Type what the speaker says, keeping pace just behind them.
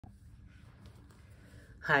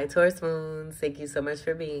Hi, Taurus Moons. Thank you so much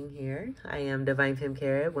for being here. I am Divine Femme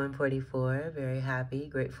Carrot 144. Very happy,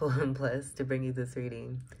 grateful, and blessed to bring you this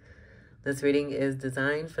reading. This reading is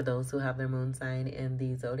designed for those who have their moon sign in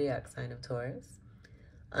the zodiac sign of Taurus.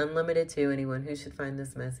 Unlimited to anyone who should find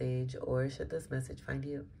this message or should this message find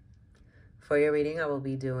you. For your reading, I will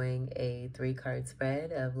be doing a 3-card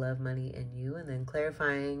spread of love, money, and you, and then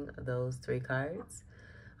clarifying those 3 cards.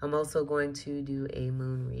 I'm also going to do a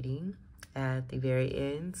moon reading at the very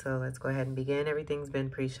end, so let's go ahead and begin. Everything's been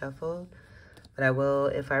pre-shuffled, but I will,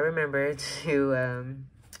 if I remember to,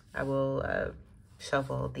 I will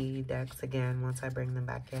shuffle the decks again once I bring them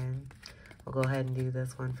back in. We'll go ahead and do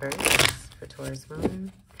this one first for Taurus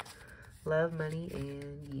Moon. Love, money,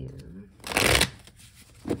 and you.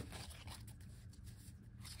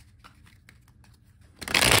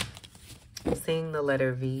 I'm seeing the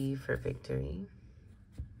letter V for victory.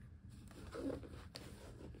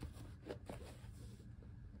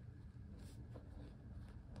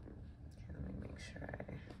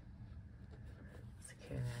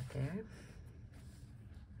 There.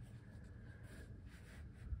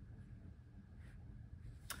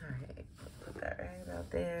 All right, put that right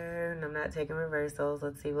about there. And I'm not taking reversals.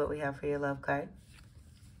 Let's see what we have for your love card.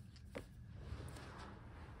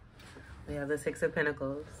 We have the 6 of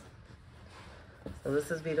Pentacles. So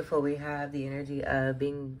this is beautiful. We have the energy of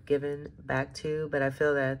being given back to, but I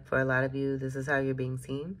feel that for a lot of you, this is how you're being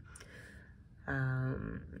seen.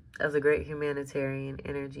 As a great humanitarian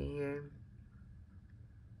energy here.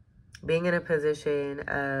 Being in a position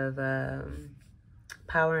of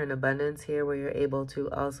power and abundance here where you're able to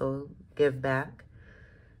also give back,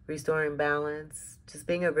 restoring balance, just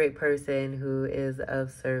being a great person who is of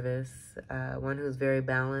service, one who's very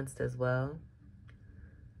balanced as well.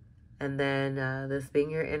 And then this being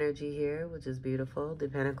your energy here, which is beautiful, the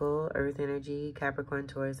Pentacle, Earth energy, Capricorn,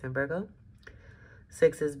 Taurus, and Virgo.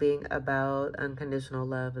 6 is being about unconditional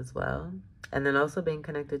love as well. And then also being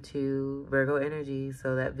connected to Virgo energy.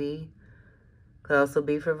 So that V could also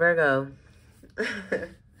be for Virgo,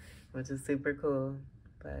 which is super cool.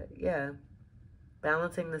 But yeah,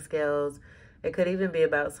 balancing the scales. It could even be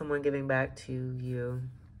about someone giving back to you.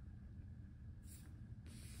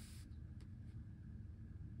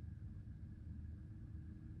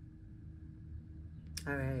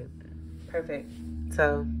 All right, perfect.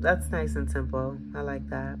 So that's nice and simple. I like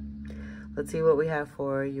that. Let's see what we have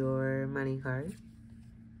for your money card.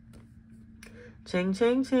 Ching,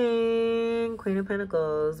 ching, ching. Queen of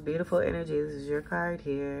Pentacles. Beautiful energy. This is your card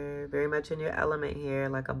here. Very much in your element here,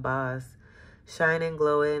 like a boss. Shining,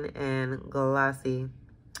 glowing, and glossy.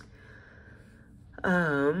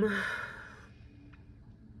 As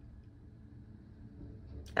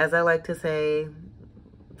I like to say,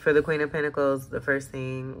 for the Queen of Pentacles, the first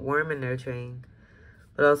thing, warm and nurturing,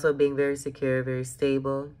 but also being very secure, very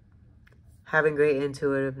stable. Having great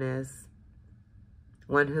intuitiveness,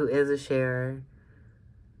 one who is a sharer,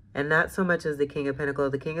 and not so much as the King of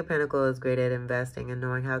Pentacles. The King of Pentacles is great at investing and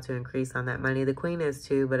knowing how to increase on that money. The Queen is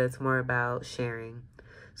too, but it's more about sharing.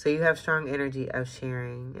 So you have strong energy of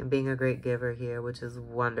sharing and being a great giver here, which is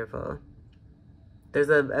wonderful. There's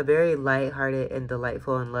a very lighthearted and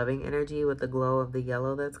delightful and loving energy with the glow of the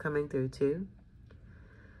yellow that's coming through too.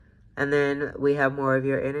 And then we have more of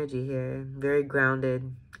your energy here. Very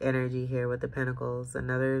grounded energy here with the Pentacles.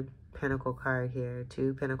 Another Pentacle card here.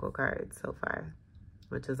 2 Pentacle cards so far,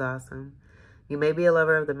 which is awesome. You may be a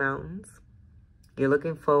lover of the mountains. You're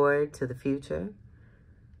looking forward to the future.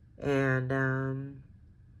 And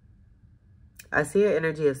I see your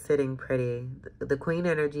energy of sitting pretty. The Queen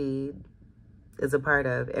energy is a part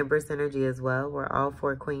of Empress energy as well, where all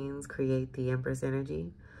 4 queens create the Empress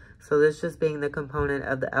energy. So this just being the component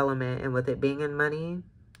of the element, and with it being in money,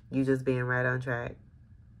 you just being right on track.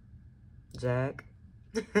 Jack.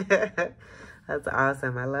 That's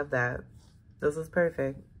awesome. I love that. This is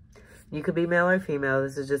perfect. You could be male or female.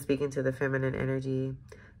 This is just speaking to the feminine energy.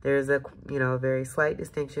 There's a, a very slight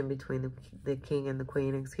distinction between the king and the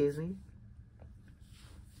queen, excuse me.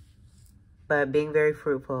 But being very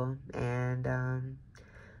fruitful and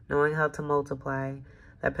knowing how to multiply.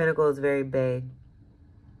 That pentacle is very big.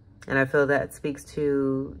 And I feel that speaks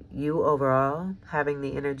to you overall, having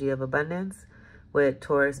the energy of abundance, with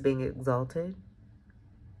Taurus being exalted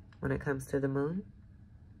when it comes to the moon.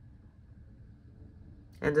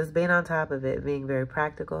 And just being on top of it, being very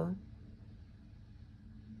practical,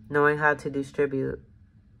 knowing how to distribute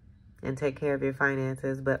and take care of your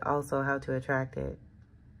finances, but also how to attract it.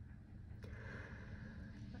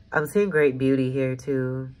 I'm seeing great beauty here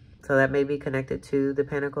too. So that may be connected to the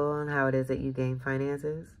pentacle and how it is that you gain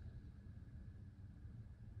finances.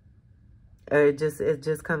 Or it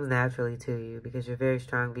just comes naturally to you because you're very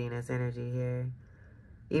strong Venus energy here.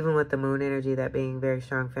 Even with the moon energy, that being very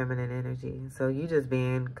strong feminine energy. So you just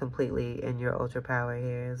being completely in your ultra power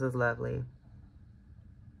here. This is lovely.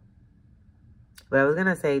 But I was going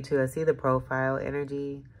to say too, I see the profile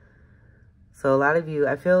energy. So a lot of you,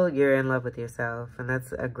 I feel you're in love with yourself. And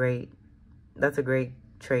that's a great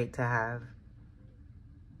trait to have.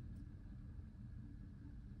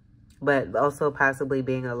 But also possibly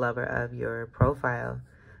being a lover of your profile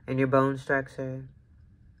and your bone structure.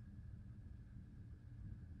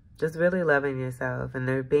 Just really loving yourself. And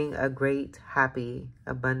there being a great, happy,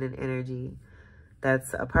 abundant energy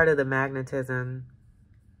that's a part of the magnetism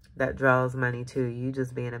that draws money to you.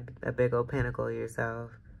 Just being a big old pinnacle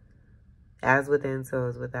yourself. As within, so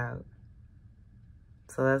is without.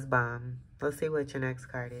 So that's bomb. Let's see what your next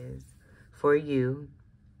card is for you.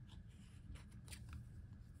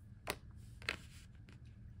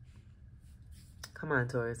 Come on,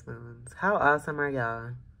 Taurus moons. How awesome are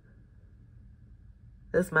y'all?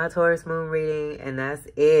 This is my Taurus moon reading, and that's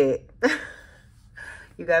it.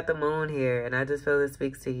 You got the moon here, and I just feel this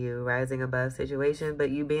speaks to you. Rising above situation,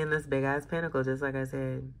 but you being this big-ass pinnacle, just like I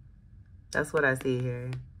said. That's what I see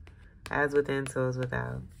here. As within, so is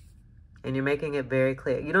without. And you're making it very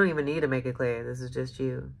clear. You don't even need to make it clear. This is just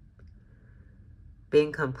you.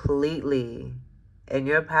 Being completely in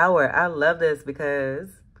your power. I love this because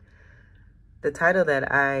the title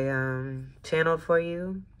that I channeled for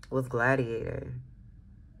you was Gladiator.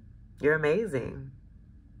 You're amazing.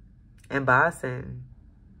 And bossing.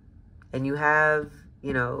 And you have,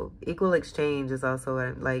 you know, equal exchange is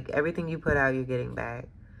also like everything you put out, you're getting back.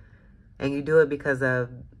 And you do it because of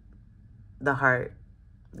the heart,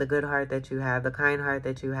 the good heart that you have, the kind heart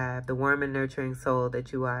that you have, the warm and nurturing soul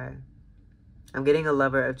that you are. I'm getting a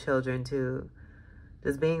lover of children too.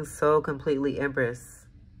 Just being so completely empress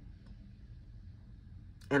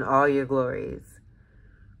in all your glories.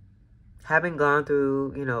 Having gone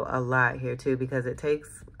through, you know, a lot here too, because it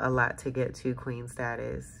takes a lot to get to queen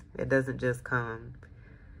status. It doesn't just come.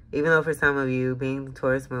 Even though for some of you, being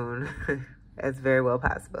Taurus moon, it's very well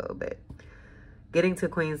possible, but getting to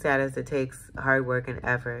queen status, it takes hard work and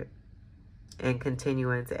effort and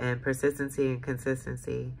continuance and persistency and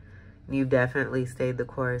consistency. And you've definitely stayed the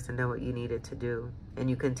course and done what you needed to do. And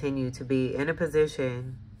you continue to be in a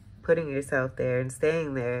position, putting yourself there and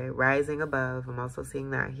staying there, rising above. I'm also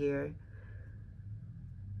seeing that here.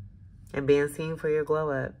 And being seen for your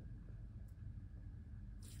glow up.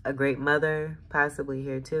 A great mother, possibly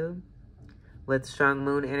here too. With strong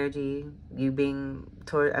moon energy. You being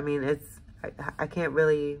toward, I mean, I can't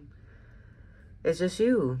really, it's just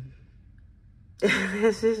you.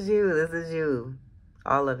 It's just you. This is you.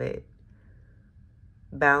 All of it.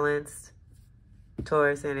 Balanced.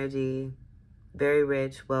 Taurus energy. Very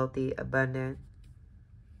rich, wealthy, abundant.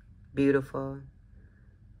 Beautiful.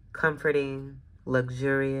 Comforting.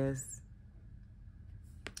 Luxurious.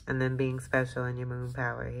 And then being special in your moon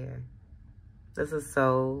power here. This is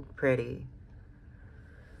so pretty.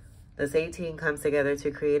 This 18 comes together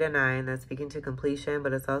to create a 9 that's speaking to completion,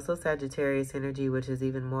 but it's also Sagittarius energy, which is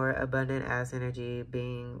even more abundant as energy,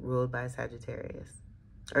 being ruled by Sagittarius.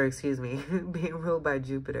 Or excuse me, being ruled by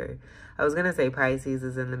Jupiter. I was going to say Pisces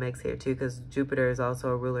is in the mix here too, because Jupiter is also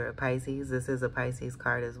a ruler of Pisces. This is a Pisces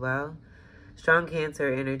card as well. Strong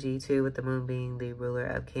Cancer energy too, with the moon being the ruler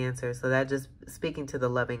of Cancer. So that just speaking to the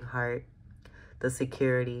loving heart, the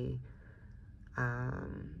security.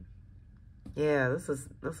 Yeah, this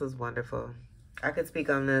is wonderful. I could speak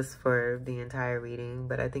on this for the entire reading,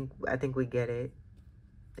 but I think we get it.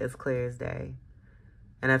 It's clear as day.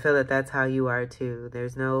 And I feel that that's how you are too.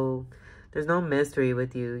 There's no mystery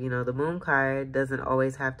with you. You know, the moon card doesn't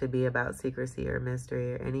always have to be about secrecy or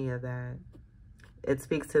mystery or any of that. It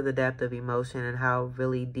speaks to the depth of emotion and how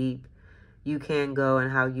really deep you can go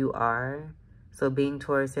and how you are. So being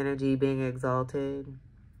Taurus energy, being exalted,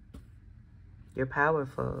 you're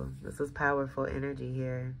powerful. This is powerful energy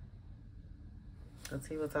here. Let's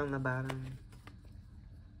see what's on the bottom.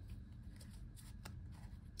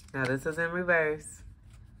 Now this is in reverse,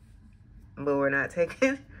 but we're not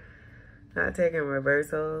taking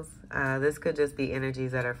reversals. This could just be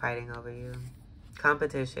energies that are fighting over you.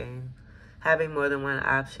 Competition. Having more than one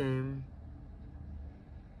option.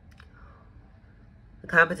 The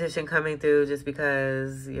competition coming through just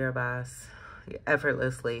because you're a boss.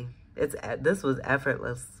 Effortlessly. This was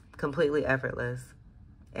effortless. Completely effortless.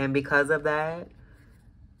 And because of that,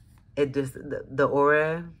 it just, the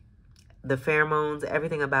aura, the pheromones,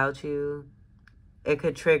 everything about you, it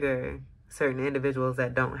could trigger certain individuals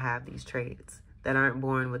that don't have these traits, that aren't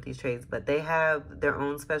born with these traits, but they have their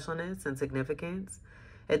own specialness and significance.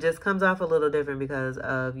 It just comes off a little different because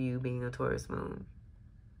of you being a Taurus moon.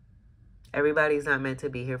 Everybody's not meant to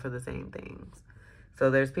be here for the same things. So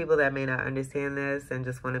there's people that may not understand this and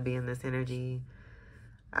just want to be in this energy.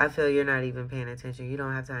 I feel you're not even paying attention. You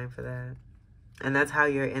don't have time for that. And that's how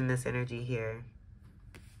you're in this energy here,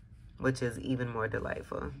 which is even more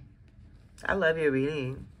delightful. I love your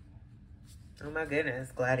reading. Oh my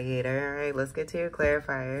goodness, Gladiator. All right, let's get to your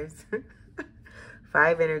clarifiers.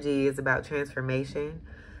 5 energy is about transformation.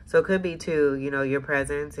 So it could be too, you know, your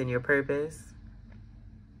presence and your purpose.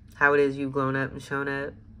 How it is you've grown up and shown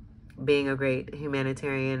up. Being a great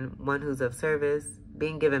humanitarian, one who's of service.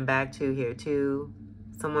 Being given back to here too.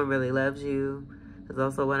 Someone really loves you is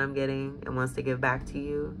also what I'm getting and wants to give back to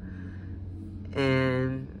you.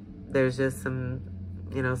 And there's just some,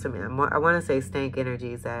 you know, I want to say stank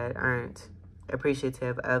energies that aren't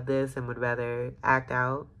appreciative of this and would rather act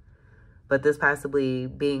out. But this possibly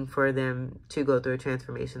being for them to go through a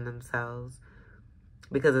transformation themselves,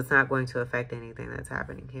 because it's not going to affect anything that's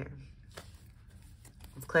happening here.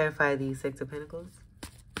 Let's clarify the 6 of Pentacles.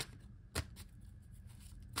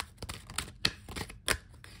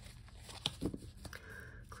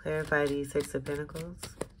 Clarify the 6 of Pentacles.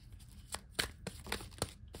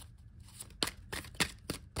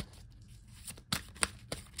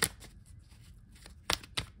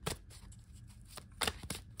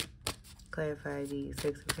 Clarify the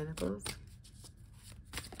 6 of Pentacles.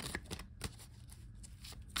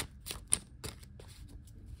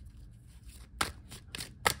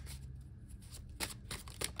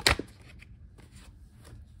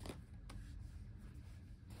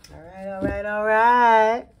 All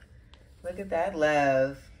right. Look at that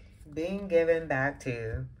love being given back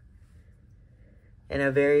to in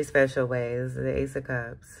a very special way. This is the Ace of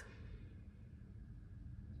Cups.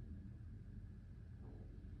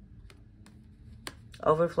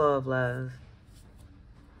 Overflow of love.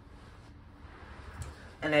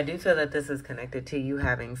 And I do feel that this is connected to you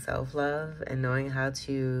having self-love and knowing how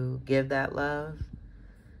to give that love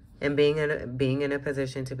and being in a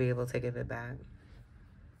position to be able to give it back.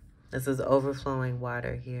 This is overflowing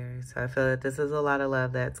water here. So I feel that this is a lot of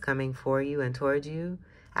love that's coming for you and towards you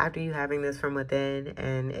after you having this from within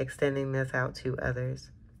and extending this out to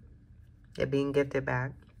others. It being gifted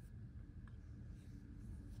back.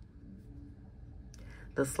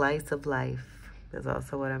 The slice of life is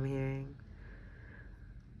also what I'm hearing.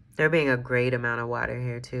 There being a great amount of water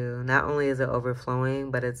here too. Not only is it overflowing,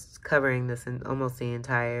 but it's covering this in almost the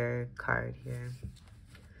entire card here.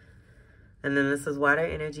 And then this is water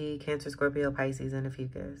energy, Cancer, Scorpio, Pisces, and a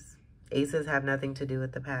Fucus. Aces have nothing to do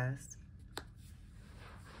with the past.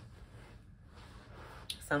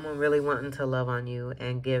 Someone really wanting to love on you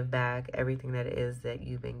and give back everything that it is that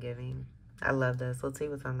you've been giving. I love this. Let's see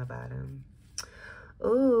what's on the bottom.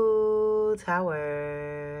 Ooh,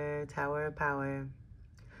 Tower. Tower of Power.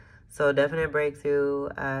 So definite breakthrough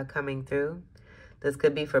coming through. This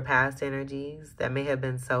could be for past energies that may have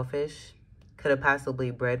been selfish. Could have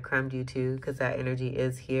possibly breadcrumbed you too, because that energy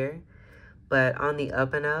is here. But on the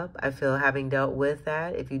up and up, I feel having dealt with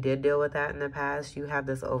that, if you did deal with that in the past, you have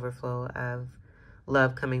this overflow of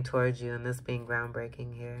love coming towards you and this being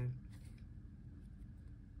groundbreaking here.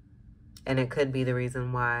 And it could be the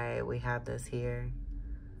reason why we have this here,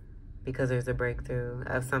 because there's a breakthrough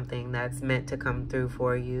of something that's meant to come through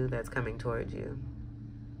for you that's coming towards you.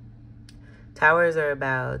 Towers are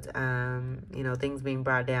about, you know, things being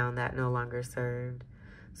brought down that no longer served.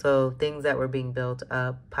 So things that were being built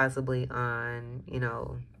up possibly on, you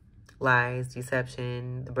know, lies,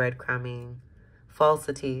 deception, the breadcrumbing,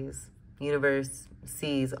 falsities. Universe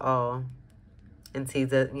sees all and sees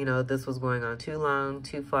that, you know, this was going on too long,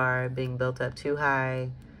 too far, being built up too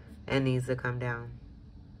high, and needs to come down,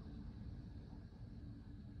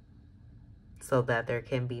 so that there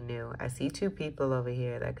can be new. I see 2 people over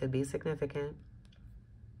here that could be significant.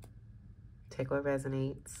 Take what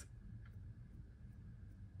resonates.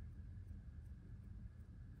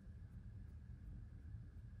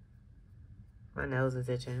 My nose is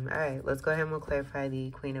itching. All right, let's go ahead and we'll clarify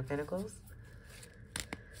the Queen of Pentacles.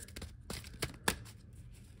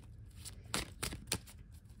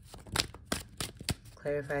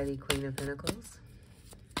 Clarify the Queen of Pentacles.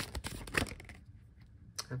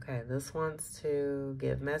 Okay, this wants to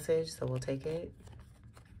give message, so we'll take it.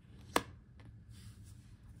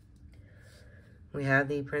 We have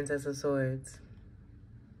the Princess of Swords.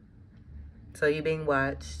 So you being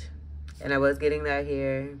watched, and I was getting that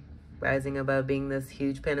here, rising above, being this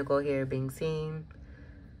huge pinnacle here, being seen.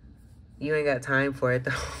 You ain't got time for it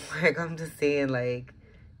though. Like, I'm just seeing, like,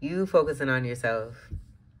 you focusing on yourself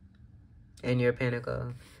and your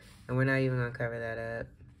pinnacle. And we're not even gonna cover that up.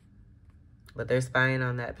 But they're spying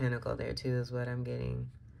on that pentacle there too, is what I'm getting.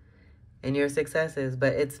 And your successes,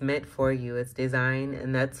 but it's meant for you. It's designed,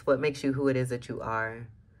 and that's what makes you who it is that you are.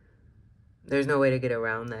 There's no way to get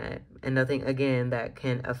around that. And nothing, again, that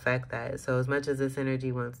can affect that. So as much as this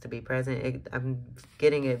energy wants to be present, I'm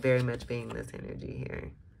getting it very much being this energy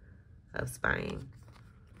here of spying.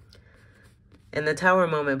 And the Tower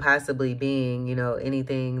moment possibly being, you know,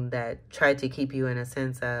 anything that tried to keep you in a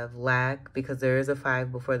sense of lack, because there is a 5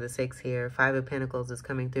 before the 6 here. 5 of Pentacles is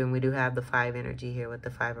coming through, and we do have the 5 energy here with the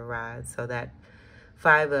 5 of Rods. So that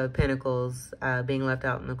 5 of Pentacles being left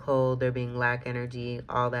out in the cold, there being lack energy,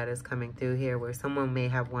 all that is coming through here, where someone may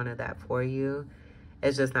have wanted that for you.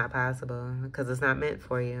 It's just not possible because it's not meant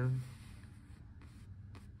for you.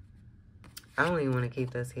 I don't even want to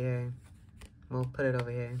keep this here. We'll put it over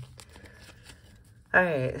here. All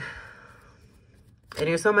right. And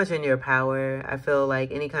you're so much in your power. I feel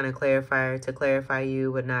like any kind of clarifier to clarify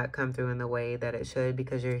you would not come through in the way that it should,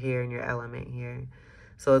 because you're here in your element here.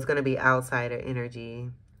 So it's going to be outsider energy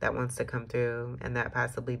that wants to come through, and that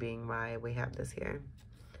possibly being why we have this here.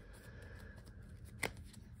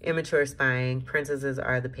 Immature spying. Princesses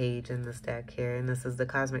are the page in this deck here, and this is the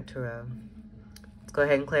Cosmic Tarot. Let's go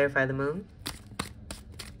ahead and clarify the moon.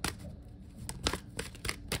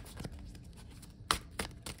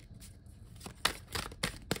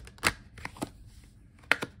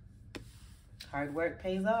 Hard work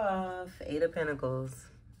pays off. 8 of Pentacles.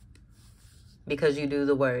 Because you do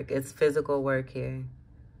the work. It's physical work here.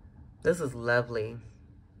 This is lovely.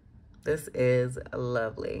 This is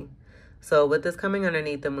lovely. So with this coming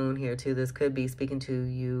underneath the moon here too, this could be speaking to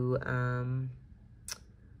you,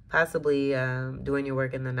 possibly doing your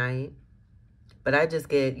work in the night. But I just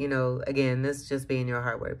get, you know, again, this just being your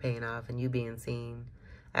hard work paying off and you being seen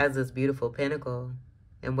as this beautiful pinnacle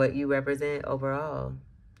and what you represent overall.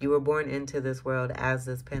 You were born into this world as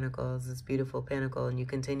this pinnacle, as this beautiful pinnacle, and you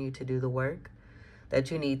continue to do the work that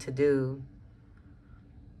you need to do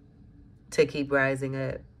to keep rising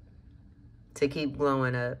up, to keep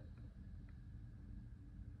glowing up.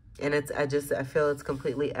 And it's, I feel it's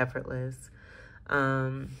completely effortless.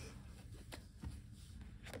 8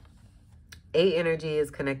 energy is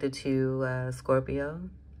connected to Scorpio.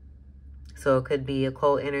 So it could be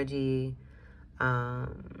occult energy,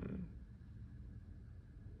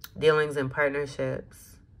 dealings and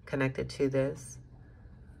partnerships connected to this.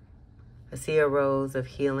 I see a rose of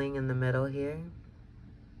healing in the middle here.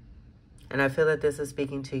 And I feel that this is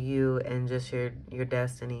speaking to you and just your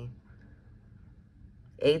destiny.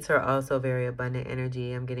 8s are also very abundant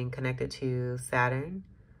energy. I'm getting connected to Saturn.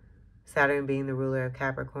 Saturn being the ruler of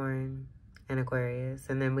Capricorn and Aquarius.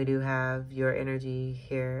 And then we do have your energy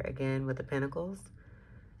here again with the Pentacles.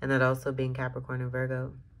 And that also being Capricorn and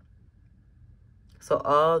Virgo. So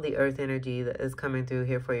all the earth energy that is coming through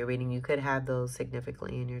here for your reading, you could have those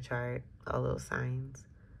significantly in your chart, all those signs.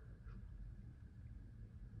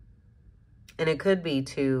 And it could be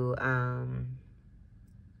too,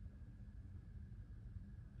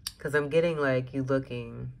 because I'm getting like you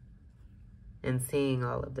looking and seeing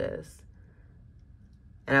all of this.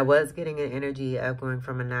 And I was getting an energy of going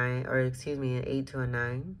from a 9, or excuse me, an 8 to a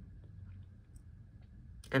 9.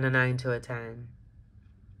 And a 9 to a 10.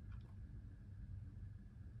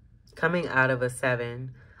 Coming out of a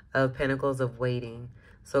 7 of Pentacles of waiting.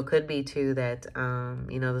 So it could be too that,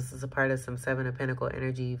 you know, this is a part of some 7 of Pentacle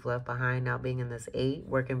energy you've left behind, now being in this 8,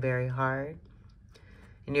 working very hard.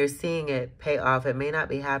 And you're seeing it pay off. It may not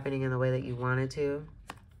be happening in the way that you wanted to.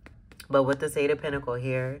 But with this 8 of Pentacle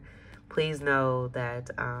here, please know that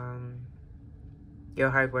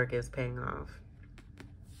your hard work is paying off.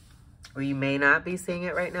 Or you may not be seeing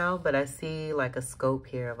it right now, but I see like a scope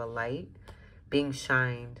here of a light being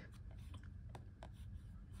shined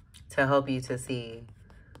to help you to see.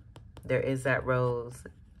 There is that rose.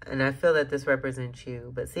 And I feel that this represents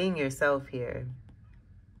you. But seeing yourself here,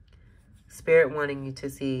 Spirit wanting you to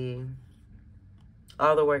see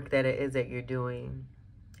all the work that it is that you're doing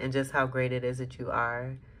and just how great it is that you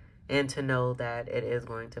are, and to know that it is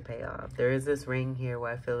going to pay off. There is this ring here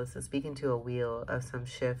where I feel this is speaking to a wheel of some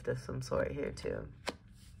shift of some sort here too.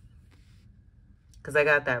 Because I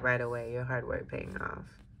got that right away, your hard work paying off.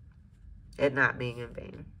 It not being in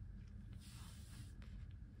vain.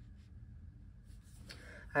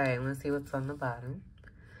 All right, let's see what's on the bottom.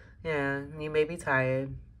 Yeah, you may be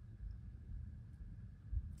tired.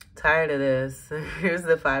 Tired of this. Here's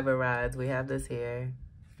the 5 of Rods. We have this here.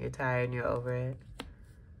 You're tired and you're over it.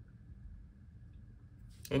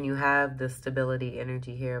 And you have the stability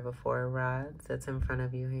energy here of a 4 of Rods that's in front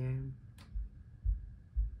of you here.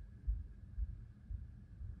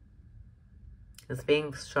 It's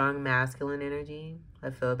being strong masculine energy.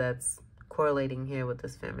 I feel that's correlating here with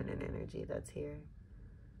this feminine energy that's here.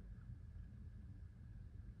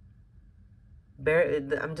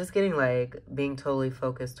 I'm just getting like being totally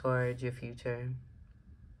focused towards your future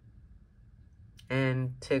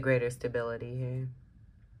and to greater stability here.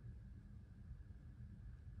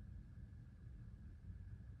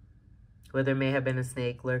 Where there may have been a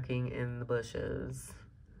snake lurking in the bushes.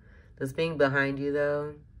 This being behind you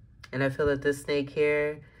though, and I feel that this snake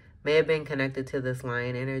here may have been connected to this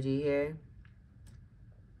lion energy here.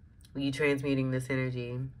 You transmuting this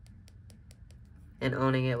energy and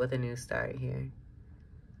owning it with a new start here.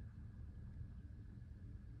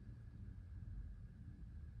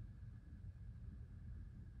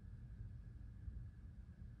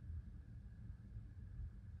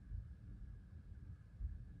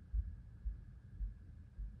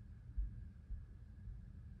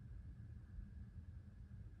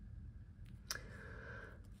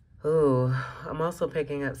 Ooh, I'm also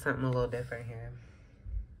picking up something a little different here.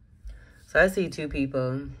 So I see two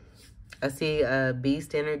people. I see a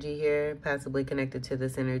beast energy here, possibly connected to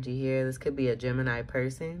this energy here. This could be a Gemini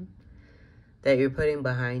person that you're putting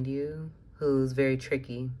behind you who's very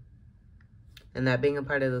tricky. And that being a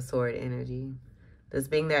part of the sword energy. This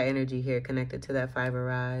being that energy here connected to that fiber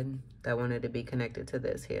rod that wanted to be connected to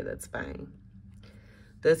this here that's spying.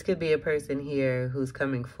 This could be a person here who's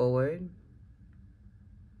coming forward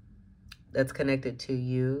that's connected to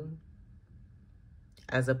you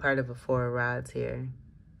as a part of a four of rods here.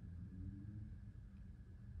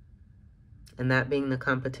 And that being the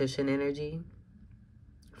competition energy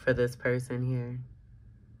for this person here.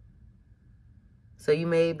 So you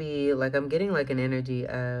may be, like, I'm getting like an energy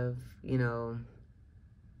of, you know,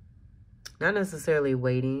 not necessarily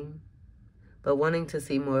waiting, but wanting to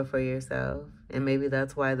see more for yourself. And maybe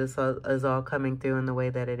that's why this is all coming through in the way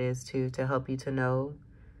that it is too, to help you to know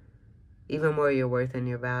even more your worth and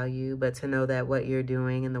your value, but to know that what you're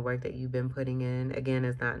doing and the work that you've been putting in, again,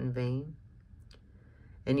 is not in vain.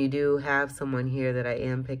 And you do have someone here that I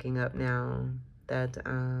am picking up now that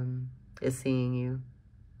is seeing you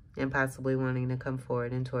and possibly wanting to come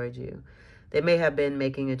forward and towards you. They may have been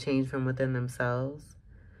making a change from within themselves,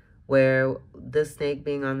 where this snake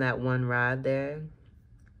being on that one rod there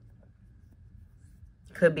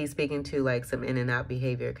could be speaking to like some in and out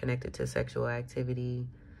behavior connected to sexual activity,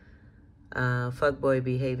 fuckboy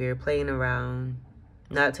behavior, playing around,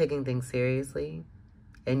 not taking things seriously,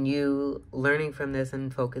 and you learning from this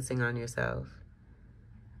and focusing on yourself.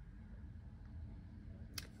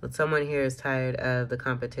 But someone here is tired of the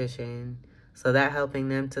competition, so that helping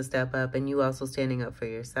them to step up, and you also standing up for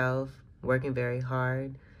yourself, working very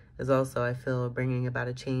hard, is also, I feel, bringing about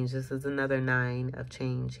a change. This is another 9 of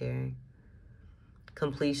change here.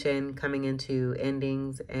 Completion, coming into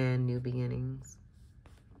endings and new beginnings.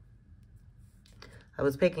 I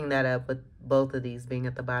was picking that up with both of these being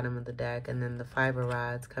at the bottom of the deck, and then the fiber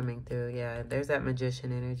rods coming through. Yeah, there's that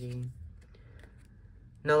magician energy.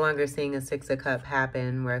 No longer seeing a 6 of Cups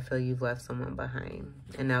happen where I feel you've left someone behind.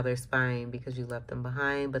 And now they're spying because you left them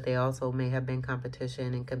behind, but they also may have been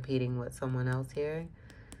competition and competing with someone else here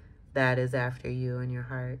that is after you and your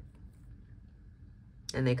heart.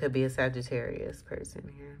 And they could be a Sagittarius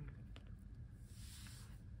person here.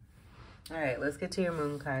 All right, let's get to your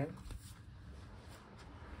moon card.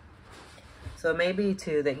 So it may be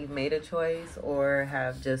too that you've made a choice or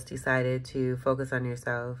have just decided to focus on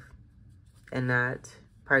yourself and not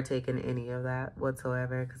partake in any of that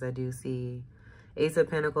whatsoever, because I do see Ace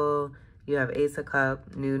of Pentacles, you have Ace of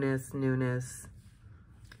Cups, newness,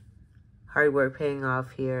 hard work paying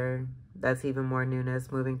off here. That's even more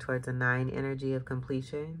newness, moving towards a 9 energy of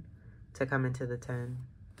completion to come into the 10.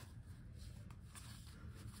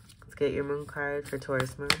 Let's get your moon card for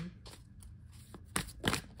Taurus moon.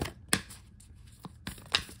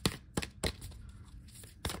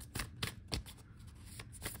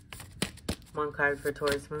 One card for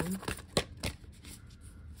Taurus moon.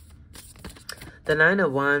 The 9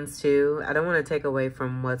 of Wands too, I don't want to take away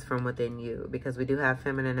from what's from within you, because we do have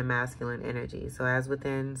feminine and masculine energy. So as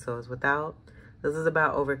within, so as without. This is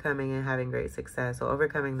about overcoming and having great success. So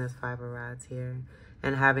overcoming this 5 of rods here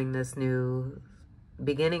and having this new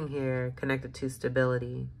beginning here connected to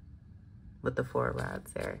stability with the 4 of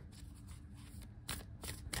rods there.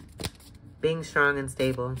 Being strong and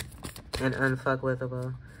stable and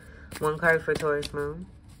unfuckwithable. One card for Taurus moon.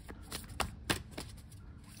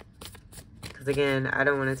 Because again, I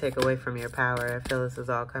don't want to take away from your power. I feel this is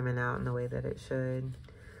all coming out in the way that it should.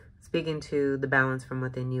 Speaking to the balance from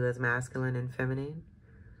within you as masculine and feminine.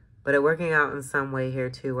 But it working out in some way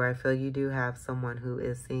here too, where I feel you do have someone who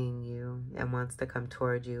is seeing you and wants to come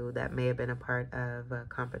toward you that may have been a part of a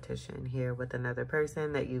competition here with another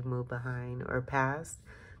person that you've moved behind or past,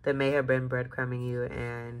 that may have been breadcrumbing you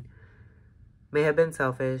and may have been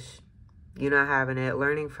selfish. You not having it,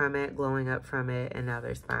 learning from it, glowing up from it, and now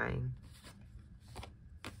they're spying.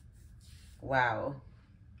 Wow.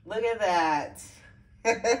 Look at that.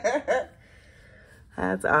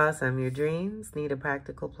 That's awesome. Your dreams need a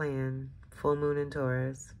practical plan. Full moon in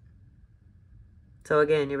Taurus. So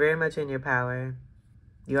again, you're very much in your power.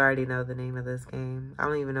 You already know the name of this game. I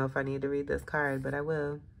don't even know if I need to read this card, but I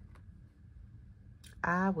will.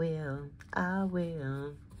 I will.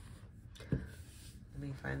 Let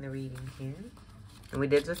me find the reading here. And we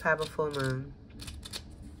did just have a full moon.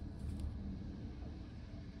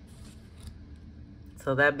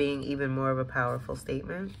 So that being even more of a powerful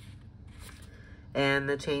statement. And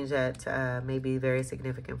the change that may be very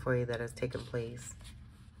significant for you that has taken place.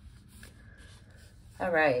 All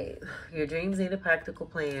right. Your dreams need a practical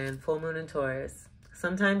plan. Full moon in Taurus.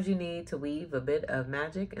 Sometimes you need to weave a bit of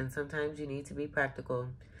magic, and sometimes you need to be practical.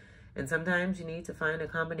 And sometimes you need to find a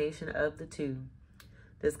combination of the two.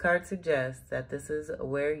 This card suggests that this is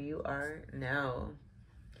where you are now.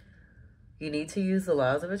 You need to use the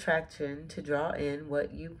laws of attraction to draw in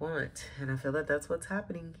what you want. And I feel that that's what's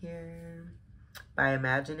happening here. By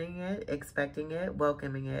imagining it, expecting it,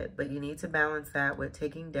 welcoming it. But you need to balance that with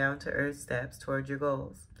taking down-to-earth steps towards your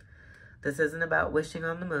goals. This isn't about wishing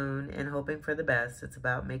on the moon and hoping for the best. It's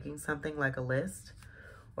about making something like a list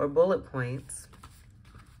or bullet points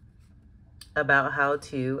about how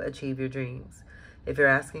to achieve your dreams. If you're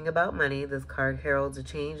asking about money, this card heralds a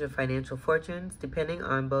change of financial fortunes depending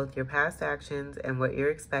on both your past actions and what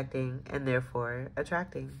you're expecting and therefore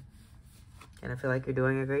attracting. And I feel like you're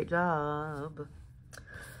doing a great job.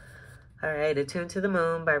 All right, attune to the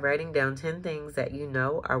moon by writing down 10 things that you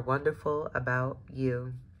know are wonderful about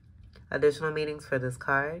you. Additional meanings for this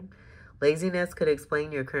card. Laziness could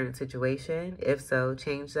explain your current situation. If so,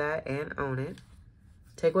 change that and own it.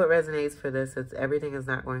 Take what resonates for this, as everything is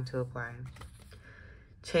not going to apply.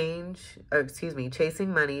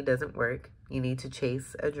 Chasing money doesn't work. You need to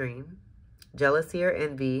chase a dream. Jealousy or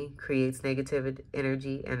envy creates negative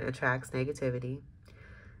energy and attracts negativity.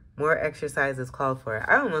 More exercise is called for.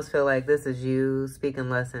 I almost feel like this is you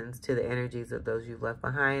speaking lessons to the energies of those you've left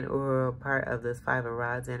behind or a part of this Five of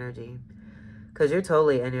Rods energy. Because you're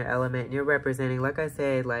totally in your element. And you're representing, like I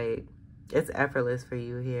said, like it's effortless for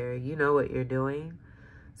you here. You know what you're doing.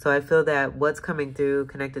 So I feel that what's coming through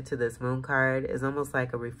connected to this moon card is almost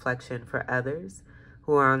like a reflection for others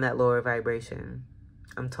who are on that lower vibration.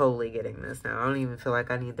 I'm totally getting this now. I don't even feel like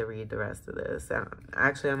I need to read the rest of this.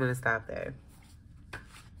 Actually, I'm going to stop there.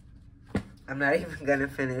 I'm not even going to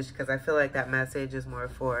finish because I feel like that message is more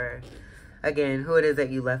for, again, who it is that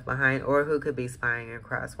you left behind or who could be spying and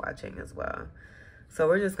cross-watching as well. So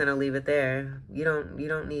we're just going to leave it there. You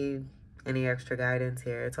don't need any extra guidance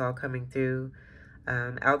here. It's all coming through.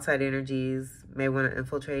 Outside energies may want to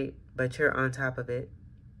infiltrate, but you're on top of it.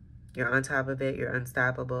 You're on top of it. You're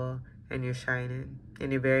unstoppable and you're shining.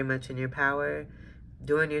 And you're very much in your power,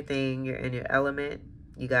 doing your thing. You're in your element.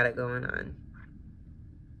 You got it going on.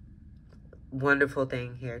 Wonderful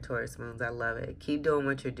thing here, Taurus moons. I love it. Keep doing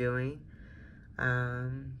what you're doing.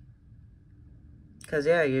 Cause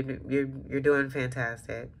yeah, you're doing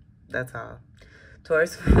fantastic. That's all.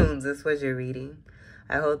 Taurus moons, this was your reading.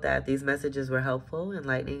 I hope that these messages were helpful,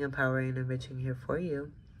 enlightening, empowering, and enriching here for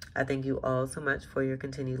you. I thank you all so much for your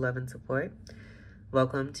continued love and support.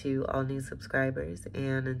 Welcome to all new subscribers.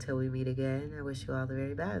 And until we meet again, I wish you all the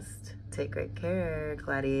very best. Take great care,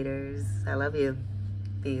 gladiators. I love you.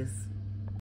 Peace.